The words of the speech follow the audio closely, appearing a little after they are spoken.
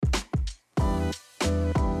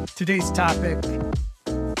Today's topic,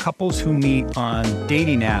 couples who meet on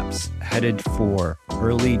dating apps headed for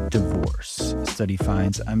early divorce. Study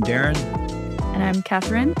finds. I'm Darren. And I'm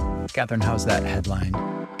Catherine. Catherine, how's that headline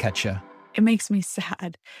catch you? It makes me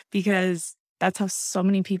sad because that's how so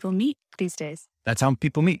many people meet these days. That's how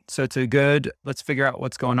people meet. So it's let's figure out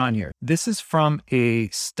what's going on here. This is from a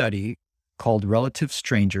study called Relative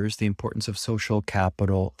Strangers, The Importance of Social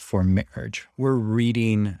Capital for Marriage. We're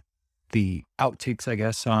reading the outtakes, I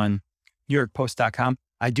guess, on NewYorkPost.com.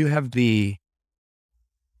 I do have the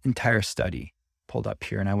entire study pulled up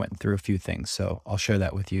here, and I went through a few things, so I'll share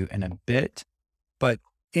that with you in a bit. But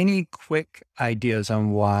any quick ideas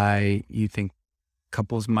on why you think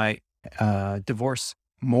couples might divorce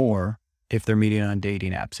more if they're meeting on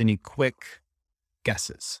dating apps? Any quick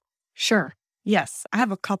guesses? Sure. Yes, I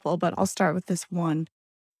have a couple, but I'll start with this one.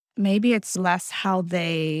 Maybe it's less how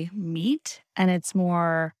they meet and it's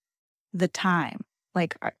more the time.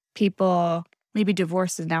 Like people, maybe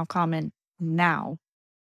divorce is now common now,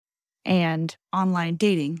 and online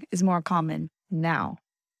dating is more common now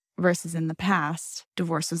versus in the past,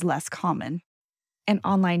 divorce was less common and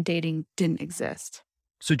online dating didn't exist.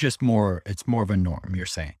 So it's more of a norm, you're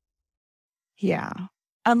saying? Yeah.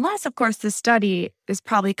 Unless, of course, this study is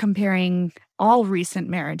probably comparing all recent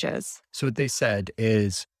marriages. So what they said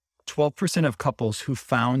is 12% of couples who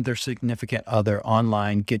found their significant other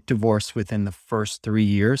online get divorced within the first 3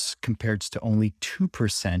 years, compared to only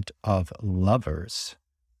 2% of lovers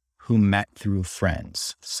who met through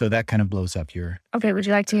friends. So that kind of blows up your... Okay, would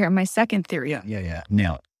you like to hear my second theory? Yeah.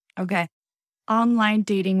 Nail it. Okay. Online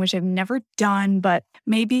dating, which I've never done, but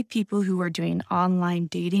maybe people who are doing online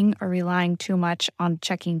dating are relying too much on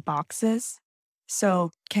checking boxes.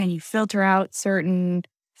 So can you filter out certain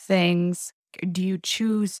things? Do you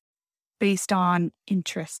choose based on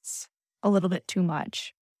interests a little bit too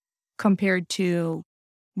much compared to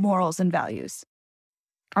morals and values?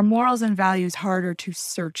 Are morals and values harder to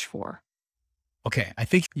search for? Okay, I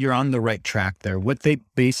think you're on the right track there. What they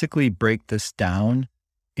basically break this down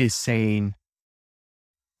is saying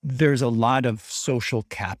there's a lot of social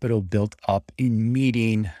capital built up in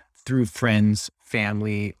meeting through friends,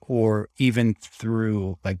 family, or even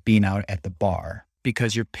through like being out at the bar,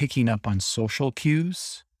 because you're picking up on social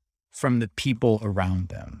cues from the people around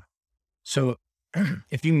them. So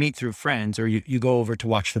if you meet through friends, or you go over to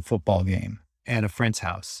watch the football game at a friend's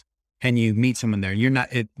house and you meet someone there,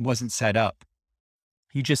 it wasn't set up.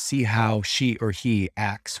 You just see how she or he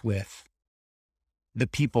acts with the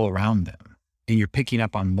people around them. And you're picking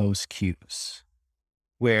up on those cues,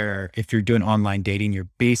 where if you're doing online dating, you're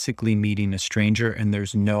basically meeting a stranger and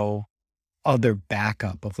there's no other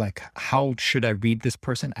backup of like, how should I read this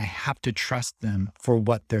person? I have to trust them for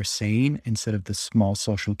what they're saying instead of the small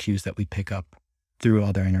social cues that we pick up through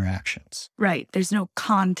other interactions. Right. There's no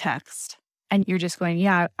context. And you're just going,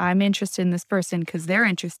 yeah, I'm interested in this person because they're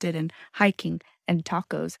interested in hiking and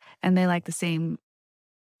tacos and they like the same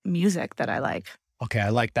music that I like. Okay, I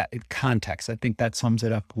like that context. I think that sums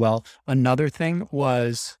it up well. Another thing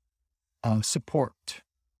was support.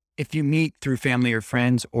 If you meet through family or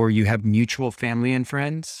friends, or you have mutual family and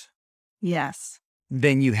friends, yes,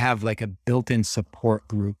 then you have like a built-in support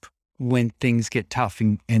group when things get tough,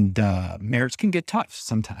 and marriage can get tough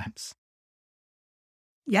sometimes.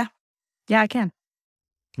 Yeah, I can.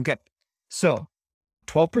 Okay, so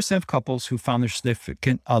 12% of couples who found their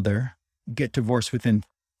significant other get divorced within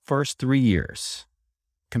first 3 years,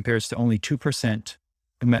 compares to only 2%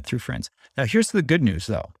 who met through friends. Now, here's the good news,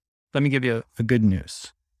 though. Let me give you a good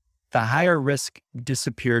news. The higher risk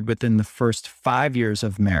disappeared within the first 5 years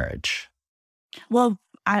of marriage. Well,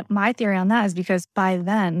 my theory on that is because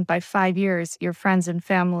by 5 years, your friends and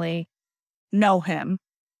family know him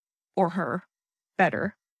or her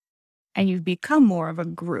better, and you've become more of a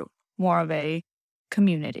group, more of a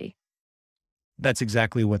community. That's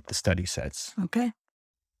exactly what the study says. Okay.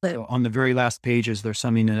 So on the very last pages, they're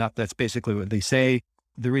summing it up. That's basically what they say.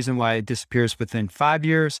 The reason why it disappears within 5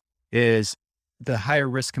 years is the higher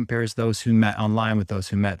risk compares those who met online with those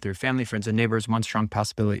who met through family, friends, and neighbors. One strong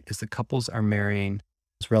possibility is the couples are marrying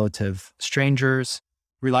as relative strangers.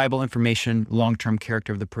 Reliable information, long-term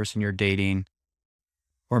character of the person you're dating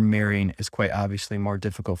or marrying is quite obviously more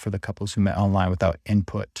difficult for the couples who met online without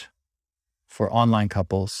input. For online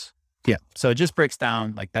couples, yeah. So it just breaks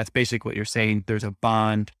down, like that's basically what you're saying. There's a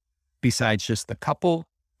bond besides just the couple.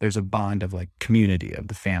 There's a bond of like community of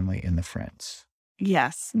the family and the friends.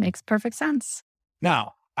 Yes, makes perfect sense.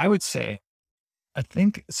 Now, I would say, I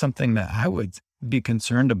think something that I would be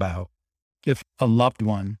concerned about if a loved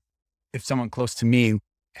one, if someone close to me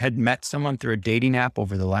had met someone through a dating app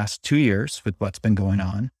over the last 2 years with what's been going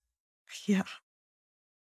on. Yeah.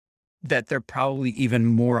 that they're probably even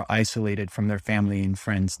more isolated from their family and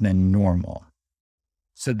friends than normal.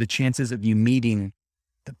 So the chances of you meeting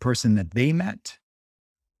the person that they met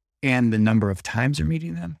and the number of times you're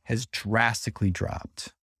meeting them has drastically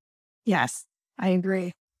dropped. Yes, I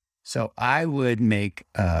agree. So I would make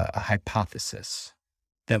a hypothesis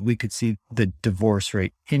that we could see the divorce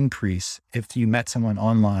rate increase if you met someone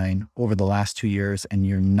online over the last 2 years and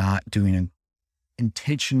you're not doing an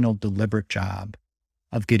intentional, deliberate job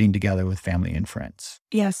of getting together with family and friends.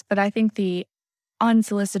 Yes, but I think the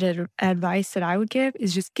unsolicited advice that I would give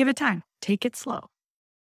is just give it time. Take it slow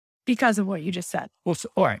because of what you just said. Well,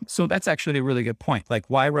 all right. So that's actually a really good point. Like,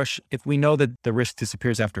 why rush if we know that the risk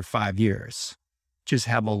disappears after 5 years? Just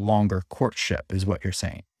have a longer courtship is what you're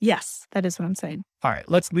saying. Yes, that is what I'm saying. All right,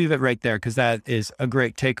 let's leave it right there because that is a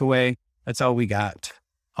great takeaway. That's all we got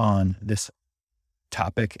on this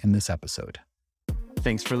topic in this episode.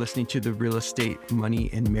 Thanks for listening to the Real Estate,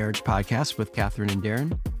 Money, and Marriage podcast with Catherine and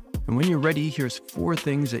Darren. And when you're ready, here's 4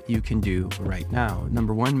 things that you can do right now.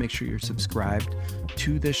 Number 1, make sure you're subscribed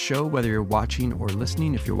to this show, whether you're watching or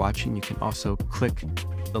listening. If you're watching, you can also click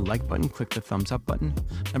the like button, click the thumbs up button.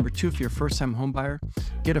 Number 2, if you're a first-time homebuyer,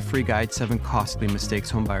 get a free guide, 7 Costly Mistakes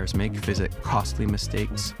Homebuyers Make. Visit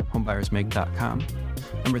costlymistakeshomebuyersmake.com.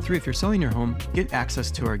 Number 3, if you're selling your home, get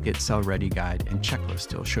access to our Get Sell Ready guide and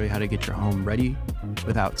checklist. It'll show you how to get your home ready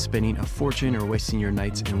without spending a fortune or wasting your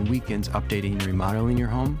nights and weekends updating and remodeling your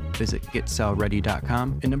home. Visit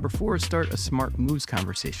GetSellReady.com. And number 4, start a smart moves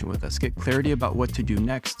conversation with us. Get clarity about what to do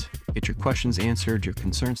next, get your questions answered, your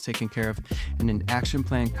concerns taken care of, and an action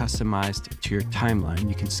plan customized to your timeline.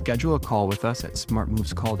 You can schedule a call with us at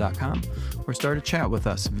smartmovescall.com or start a chat with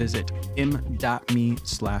us. Visit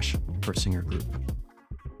m.me/Persinger Group.